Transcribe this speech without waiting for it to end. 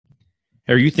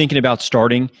Are you thinking about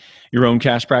starting your own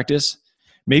cash practice?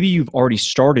 Maybe you've already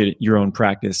started your own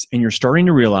practice and you're starting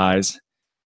to realize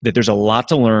that there's a lot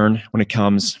to learn when it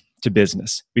comes to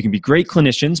business. We can be great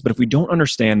clinicians, but if we don't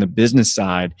understand the business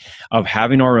side of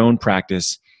having our own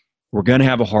practice, we're going to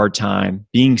have a hard time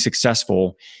being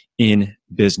successful in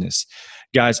business.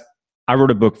 Guys, I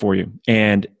wrote a book for you,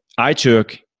 and I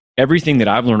took everything that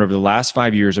I've learned over the last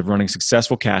 5 years of running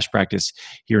successful cash practice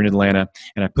here in Atlanta,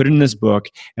 and I put it in this book,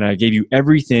 and I gave you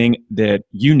everything that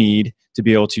you need to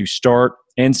be able to start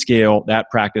and scale that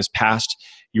practice past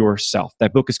yourself.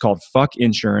 That book is called Fuck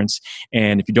Insurance,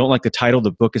 and if you don't like the title,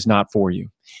 the book is not for you.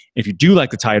 If you do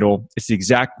like the title, it's the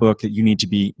exact book that you need to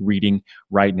be reading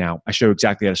right now. I show you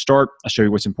exactly how to start. I show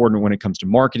you what's important when it comes to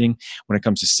marketing, when it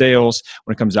comes to sales,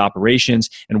 when it comes to operations,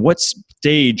 and what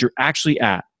stage you're actually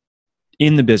at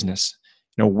in the business.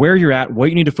 You know, where you're at, what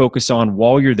you need to focus on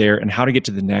while you're there, and how to get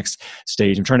to the next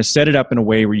stage. I'm trying to set it up in a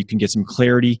way where you can get some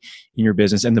clarity in your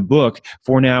business. And the book,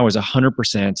 for now, is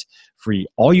 100% free.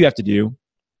 All you have to do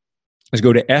is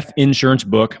go to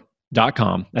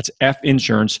finsurancebook.com. That's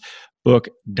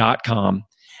finsurancebook.com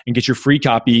and get your free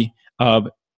copy of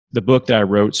the book that I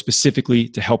wrote specifically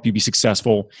to help you be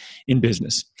successful in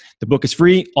business. The book is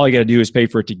free. All you got to do is pay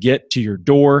for it to get to your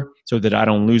door so that I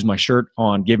don't lose my shirt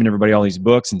on giving everybody all these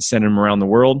books and sending them around the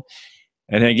world.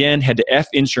 And then again, head to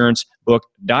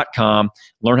finsurancebook.com.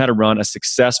 Learn how to run a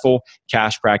successful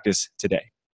cash practice today.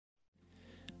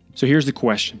 So here's the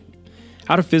question.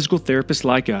 How do physical therapists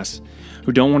like us,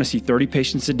 who don't want to see 30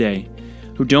 patients a day,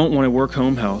 who don't want to work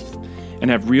home health, and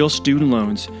have real student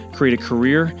loans, create a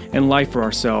career and life for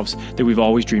ourselves that we've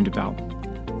always dreamed about?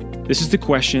 This is the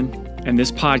question, and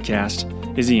this podcast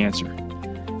is the answer.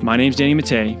 My name's Danny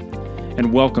Mattei,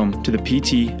 and welcome to the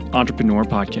PT Entrepreneur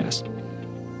Podcast.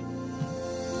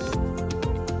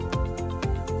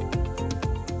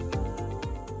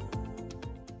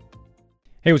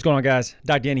 Hey, what's going on, guys?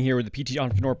 Dr. Danny here with the PT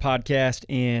Entrepreneur Podcast,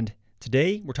 and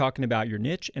today we're talking about your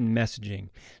niche and messaging.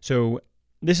 So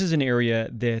this is an area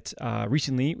that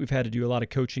recently we've had to do a lot of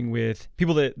coaching with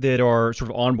people that are sort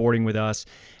of onboarding with us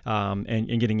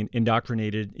and getting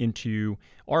indoctrinated into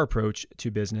our approach to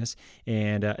business.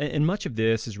 And much of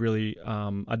this is really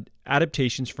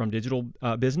adaptations from digital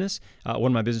business.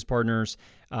 One of my business partners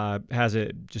has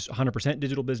a just 100%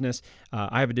 digital business.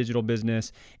 I have a digital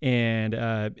business. And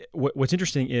what's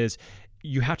interesting is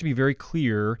you have to be very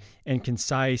clear and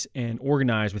concise and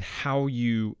organized with how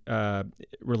you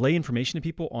relay information to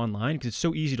people online, because it's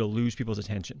so easy to lose people's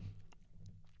attention.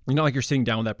 It's not like you're sitting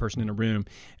down with that person in a room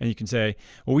and you can say,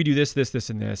 well, we do this, this, this,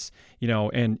 and this, you know,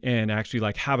 and actually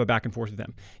like have a back and forth with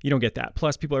them. You don't get that.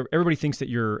 Plus, everybody thinks that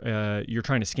you're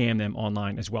trying to scam them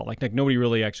online as well. Like nobody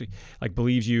really actually like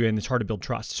believes you, and it's hard to build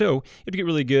trust. So you have to get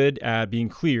really good at being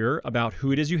clear about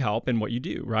who it is you help and what you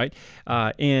do, right?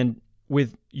 And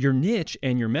with your niche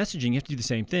and your messaging, you have to do the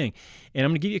same thing. And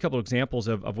I'm going to give you a couple of examples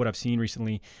of what I've seen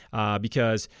recently,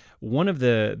 because one of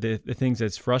the things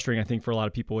that's frustrating, I think, for a lot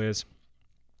of people is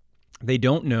they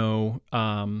don't know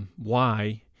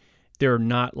why they're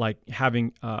not like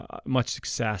having much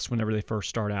success whenever they first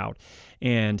start out.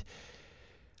 And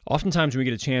oftentimes when we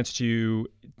get a chance to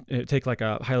take like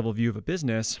a high level view of a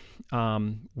business,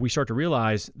 we start to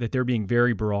realize that they're being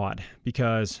very broad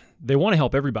because they want to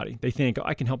help everybody. They think, oh,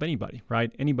 I can help anybody,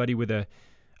 right? Anybody with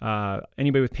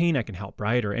pain I can help,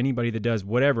 right? Or anybody that does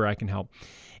whatever I can help.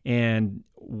 And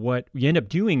what we end up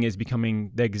doing is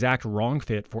becoming the exact wrong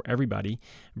fit for everybody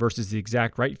versus the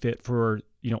exact right fit for,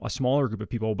 a smaller group of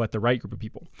people, but the right group of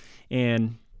people.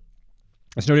 And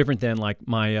it's no different than like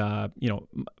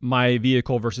my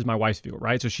vehicle versus my wife's vehicle,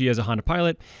 right? So she has a Honda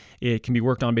Pilot. It can be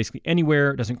worked on basically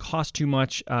anywhere. It doesn't cost too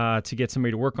much to get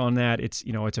somebody to work on that. It's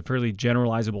a fairly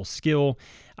generalizable skill.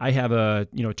 I have a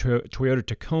Toyota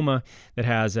Tacoma that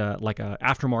has like a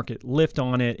aftermarket lift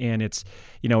on it, and it's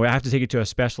I have to take it to a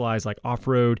specialized like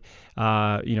off-road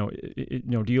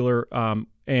dealer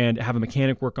and have a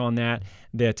mechanic work on that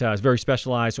is very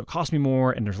specialized. So it costs me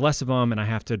more, and there's less of them, and I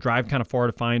have to drive kind of far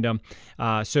to find them.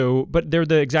 But they're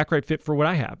the exact right fit for what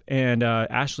I have. And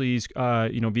Ashley's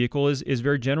vehicle is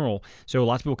very general, so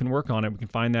lots of people can work on it. We can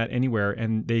find that anywhere,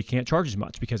 and they can't charge as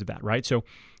much because of that, right? So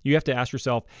you have to ask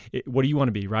yourself, what do you want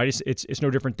to be, right? It's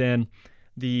no different than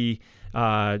the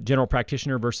general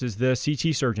practitioner versus the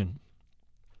CT surgeon.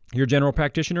 You're a general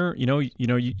practitioner,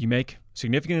 you make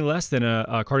significantly less than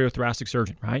a cardiothoracic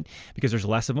surgeon, right? Because there's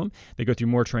less of them. They go through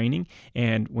more training.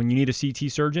 And when you need a CT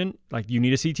surgeon, like you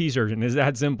need a CT surgeon. It's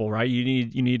that simple, right? You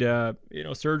need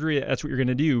surgery. That's what you're going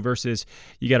to do versus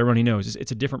you got a runny nose.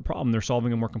 It's a different problem. They're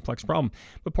solving a more complex problem.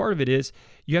 But part of it is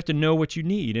you have to know what you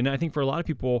need. And I think for a lot of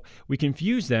people, we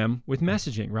confuse them with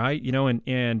messaging, right?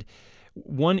 And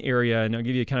one area, and I'll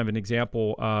give you kind of an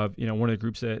example of, one of the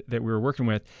groups that we were working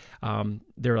with.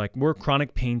 They're like, we're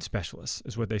chronic pain specialists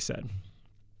is what they said.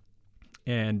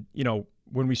 And,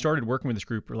 when we started working with this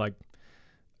group, we're like,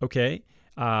 okay,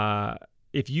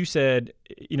 if you said,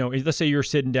 let's say you're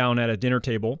sitting down at a dinner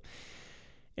table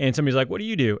and somebody's like, what do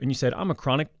you do? And you said, I'm a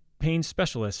chronic pain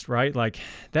specialist, right? Like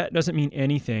that doesn't mean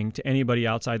anything to anybody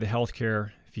outside the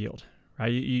healthcare field,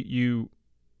 right?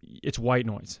 It's white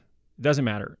noise. It doesn't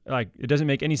matter. Like it doesn't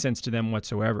make any sense to them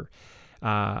whatsoever.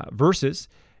 Versus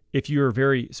if you're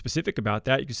very specific about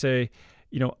that, you could say,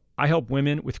 I help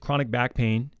women with chronic back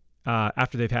pain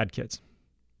after they've had kids.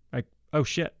 Like, oh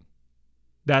shit,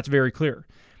 that's very clear.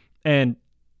 And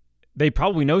they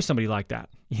probably know somebody like that,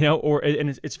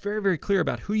 and it's very, very clear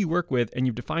about who you work with, and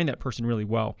you've defined that person really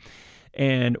well.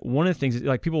 And one of the things is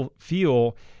like people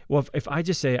feel, well, if I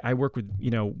just say I work with,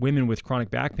 women with chronic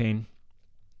back pain,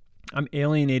 I'm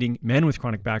alienating men with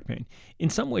chronic back pain. In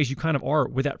some ways you kind of are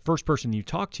with that first person you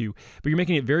talk to, but you're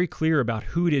making it very clear about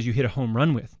who it is you hit a home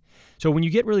run with. So when you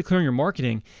get really clear in your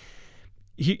marketing,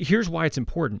 here's why it's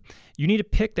important. You need to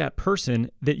pick that person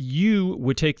that you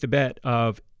would take the bet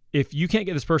of, if you can't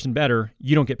get this person better,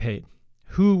 you don't get paid.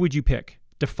 Who would you pick?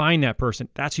 Define that person.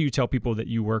 That's who you tell people that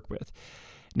you work with.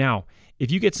 Now, if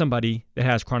you get somebody that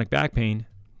has chronic back pain,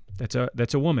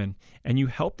 that's a woman, and you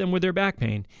help them with their back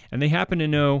pain, and they happen to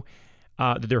know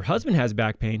that their husband has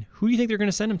back pain, who do you think they're going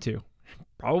to send them to?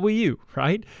 Probably you,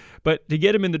 right? But to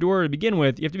get them in the door to begin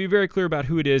with, you have to be very clear about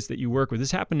who it is that you work with.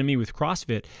 This happened to me with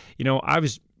CrossFit.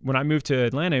 When I moved to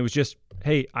Atlanta, it was just,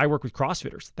 hey, I work with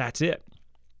CrossFitters. That's it.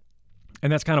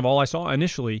 And that's kind of all I saw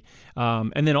initially.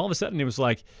 And then all of a sudden it was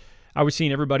like, I was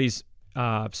seeing everybody's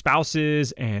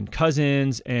spouses and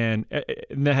cousins, and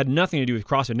that had nothing to do with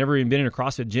CrossFit. Never even been in a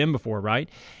CrossFit gym before, right?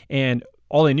 And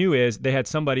all they knew is they had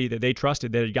somebody that they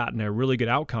trusted that had gotten a really good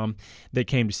outcome that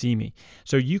came to see me.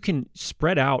 So you can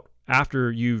spread out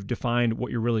after you've defined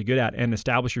what you're really good at and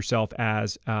establish yourself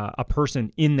as a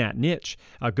person in that niche,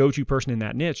 a go-to person in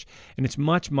that niche. And it's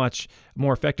much, much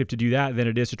more effective to do that than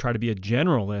it is to try to be a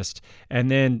generalist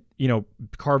and then,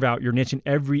 carve out your niche in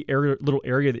every little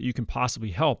area that you can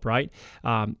possibly help, right?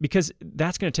 Because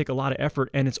that's going to take a lot of effort.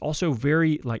 And it's also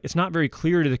it's not very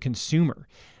clear to the consumer.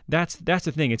 That's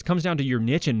the thing. It comes down to your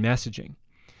niche and messaging.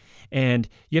 And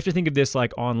you have to think of this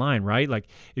like online, right? Like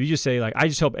if you just say like, I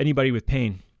just help anybody with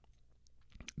pain,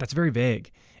 that's very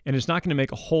vague. And it's not going to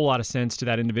make a whole lot of sense to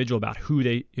that individual about who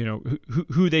they,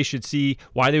 who they should see,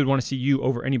 why they would want to see you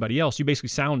over anybody else. You basically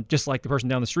sound just like the person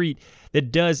down the street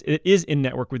that is in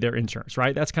network with their insurance,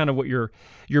 right? That's kind of what you're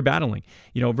battling,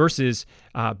 versus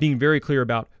being very clear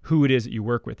about who it is that you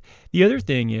work with. The other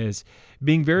thing is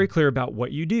being very clear about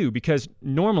what you do, because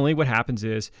normally what happens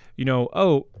is,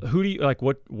 who do you like?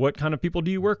 What kind of people do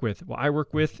you work with? Well, I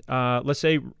work with, let's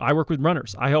say I work with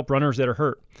runners. I help runners that are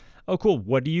hurt. Oh, cool.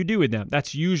 What do you do with them?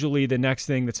 That's usually the next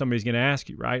thing that somebody's going to ask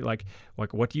you, right? Like,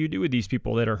 what do you do with these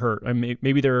people that are hurt? I mean,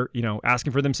 maybe they're,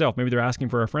 asking for themselves. Maybe they're asking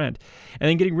for a friend. And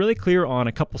then getting really clear on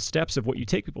a couple steps of what you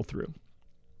take people through.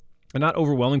 And not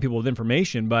overwhelming people with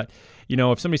information, but,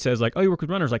 if somebody says like, oh, you work with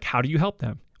runners, like, how do you help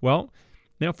them? Well,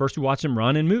 first we watch them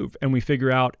run and move, and we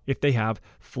figure out if they have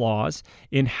flaws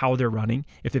in how they're running,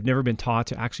 if they've never been taught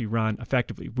to actually run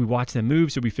effectively. We watch them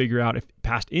move, so we figure out if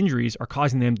past injuries are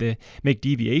causing them to make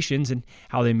deviations in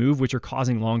how they move, which are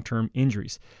causing long-term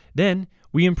injuries. Then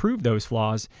we improve those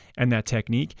flaws and that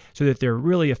technique so that they're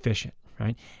really efficient,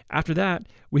 right? After that,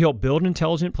 we help build an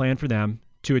intelligent plan for them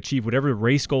to achieve whatever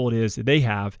race goal it is that they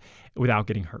have without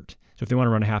getting hurt. So if they want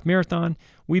to run a half marathon,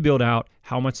 we build out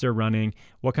how much they're running,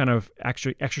 what kind of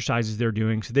exercises they're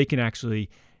doing, so they can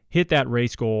actually hit that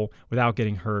race goal without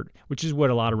getting hurt, which is what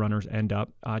a lot of runners end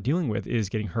up dealing with, is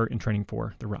getting hurt and training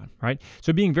for the run, right?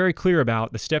 So being very clear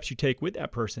about the steps you take with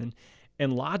that person,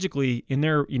 and logically in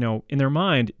their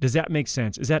mind, does that make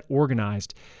sense? Is that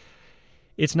organized?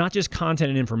 It's not just content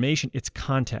and information, it's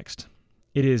context.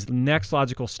 It is the next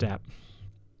logical step.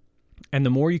 And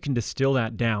the more you can distill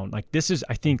that down, like this is,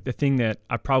 I think, the thing that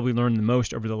I've probably learned the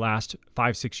most over the last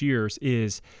 5-6 years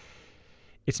is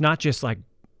it's not just like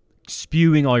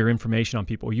spewing all your information on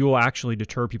people. You will actually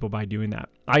deter people by doing that.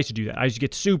 I used to do that. I used to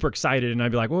get super excited and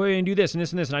I'd be like, well, I do this and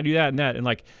this and this, and I do that and that. And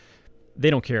like, they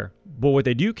don't care. But what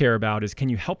they do care about is, can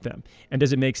you help them? And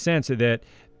does it make sense that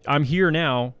I'm here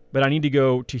now, but I need to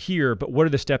go to here, but what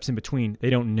are the steps in between? They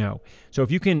don't know. So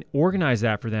if you can organize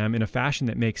that for them in a fashion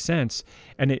that makes sense,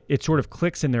 and it sort of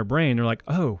clicks in their brain, they're like,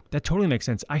 oh, that totally makes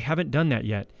sense. I haven't done that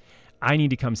yet. I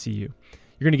need to come see you.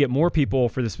 You're going to get more people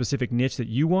for the specific niche that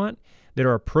you want that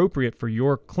are appropriate for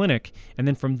your clinic. And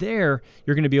then from there,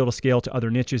 you're going to be able to scale to other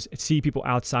niches, see people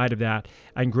outside of that,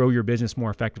 and grow your business more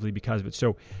effectively because of it.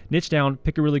 So niche down,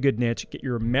 pick a really good niche, get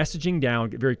your messaging down,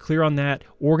 get very clear on that,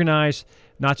 organize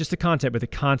not just the content, but the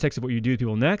context of what you do to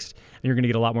people next, and you're going to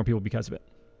get a lot more people because of it.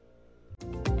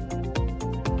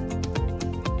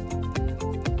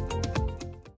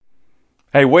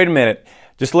 Hey, wait a minute.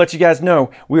 Just to let you guys know,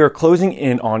 we are closing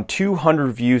in on 200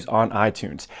 reviews on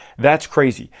iTunes. That's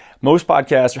crazy. Most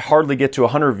podcasts hardly get to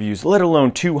 100 reviews, let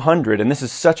alone 200. And this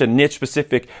is such a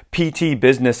niche-specific PT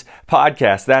business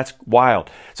podcast. That's wild.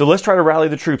 So let's try to rally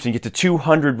the troops and get to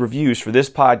 200 reviews for this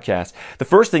podcast. The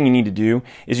first thing you need to do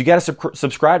is you got to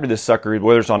subscribe to this sucker,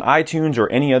 whether it's on iTunes or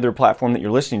any other platform that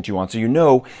you're listening to on, so you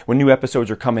know when new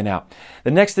episodes are coming out. The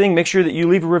next thing, make sure that you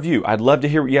leave a review. I'd love to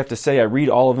hear what you have to say. I read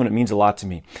all of them. It means a lot to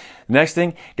me. The next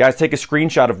thing, guys, take a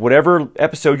screenshot of whatever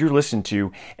episode you're listening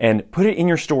to and put it in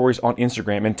your stories on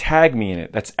Instagram and tag me in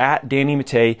it. That's at Danny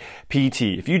Mattei PT.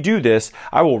 If you do this,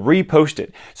 I will repost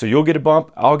it. So you'll get a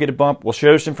bump, I'll get a bump. We'll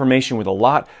share this information with a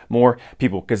lot more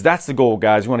people because that's the goal,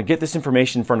 guys. We want to get this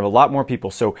information in front of a lot more people.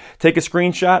 So take a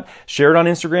screenshot, share it on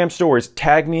Instagram stories,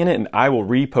 tag me in it, and I will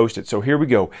repost it. So here we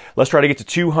go. Let's try to get to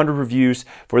 200 reviews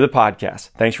for the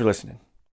podcast. Thanks for listening.